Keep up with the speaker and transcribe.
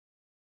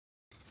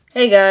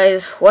Hey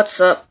guys,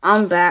 what's up?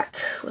 I'm back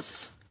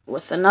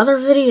with another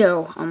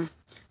video.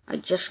 I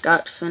just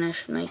got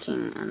finished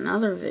making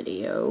another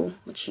video,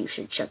 which you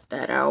should check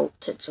that out.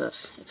 It's a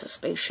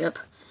spaceship.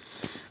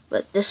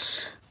 But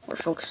we're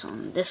focused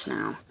on this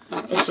now.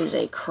 This is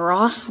a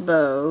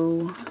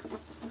crossbow.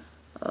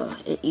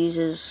 It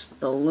uses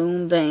the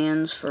loom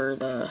bands for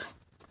the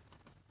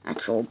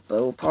actual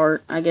bow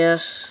part, I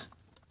guess.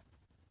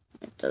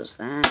 It does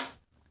that.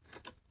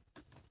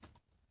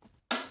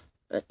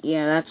 But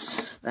yeah,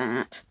 that's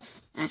that.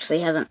 Actually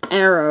has an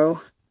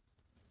arrow.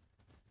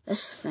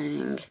 This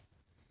thing,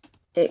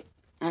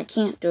 I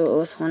can't do it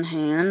with one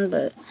hand,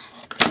 but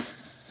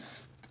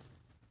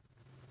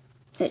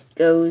it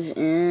goes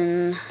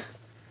in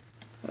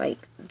like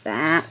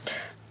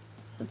that.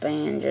 The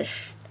band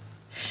just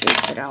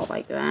shoots it out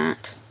like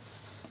that.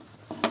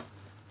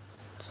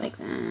 It's like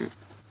that.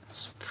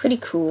 It's pretty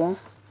cool.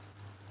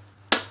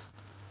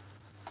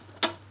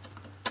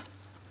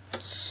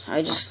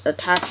 I just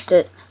attached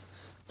it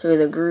through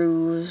the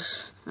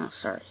grooves. Oh,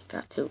 sorry,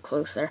 got too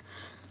close there.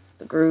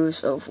 The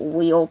grooves of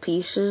wheel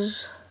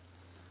pieces.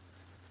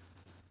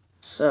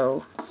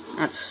 So,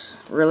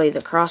 that's really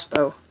the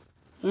crossbow.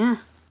 Yeah.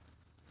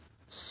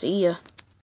 See ya.